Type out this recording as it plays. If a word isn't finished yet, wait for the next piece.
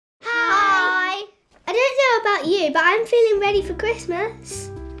about you, but I'm feeling ready for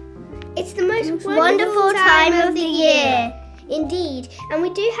Christmas. It's the most wonderful time of the year. Indeed, and we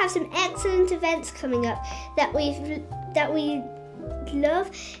do have some excellent events coming up that we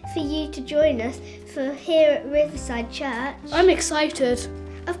love for you to join us for here at Riverside Church. I'm excited.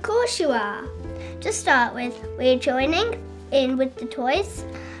 Of course you are. To start with, we're joining in with the Toys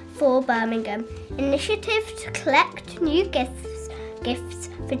for Birmingham initiative to collect new gifts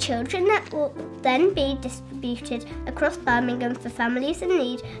for children that will then be distributed across Birmingham for families in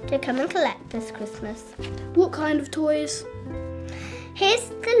need to come and collect this Christmas. What kind of toys? Here's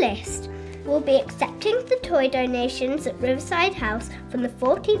the list. We'll be accepting the toy donations at Riverside House from the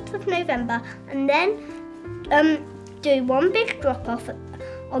 14th of November and then do one big drop-off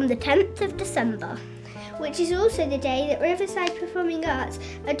on the 10th of December. Which is also the day that Riverside Performing Arts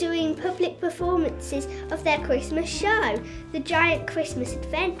are doing public performances of their Christmas show, the Giant Christmas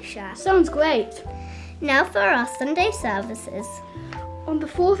Adventure. Sounds great. Now for our Sunday services. On the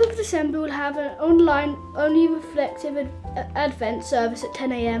 4th of December, we'll have an online only reflective Advent service at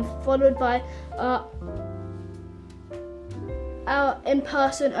 10 a.m, followed by our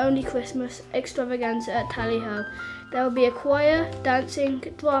in-person only Christmas extravaganza at Tally Ho. There will be a choir, dancing,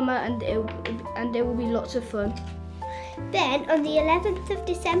 drama, and it will be lots of fun. Then, on the 11th of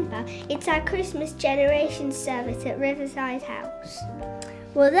December, it's our Christmas Generations service at Riverside House.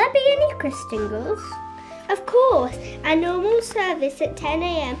 Will there be any Christingles? Of course, our normal service at 10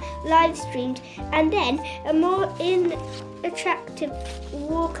 a.m, live streamed, and then a more attractive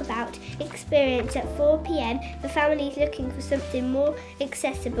walkabout experience at 4 p.m. for families looking for something more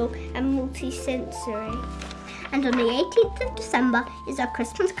accessible and multi-sensory. And on the 18th of December is our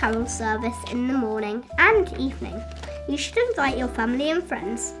Christmas Carol service in the morning and evening. You should invite your family and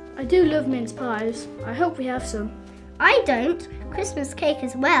friends. I do love mince pies. I hope we have some. I don't. Christmas cake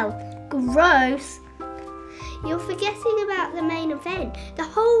as well. Gross. You're forgetting about the main event, the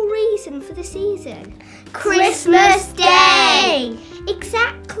whole reason for the season. Christmas Day!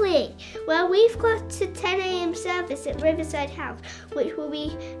 Exactly! Well, we've got a 10 a.m. service at Riverside House, which will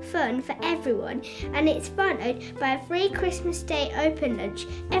be fun for everyone, and it's followed by a free Christmas Day open lunch.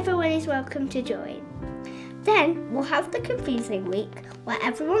 Everyone is welcome to join. Then we'll have the confusing week, where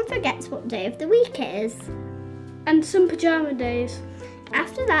everyone forgets what day of the week it is. And some pyjama days.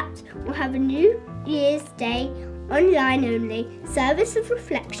 After that, we'll have a New Year's Day online only service of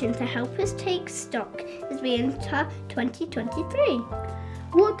reflection to help us take stock as we enter 2023.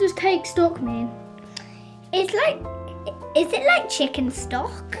 What does take stock mean? Is it like chicken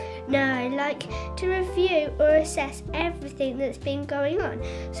stock? No, like to review or assess everything that's been going on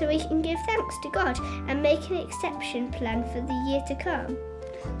so we can give thanks to God and make an exception plan for the year to come.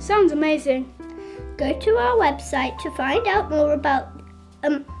 Sounds amazing. Go to our website to find out more about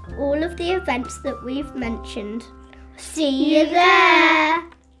all of the events that we've mentioned. See you there!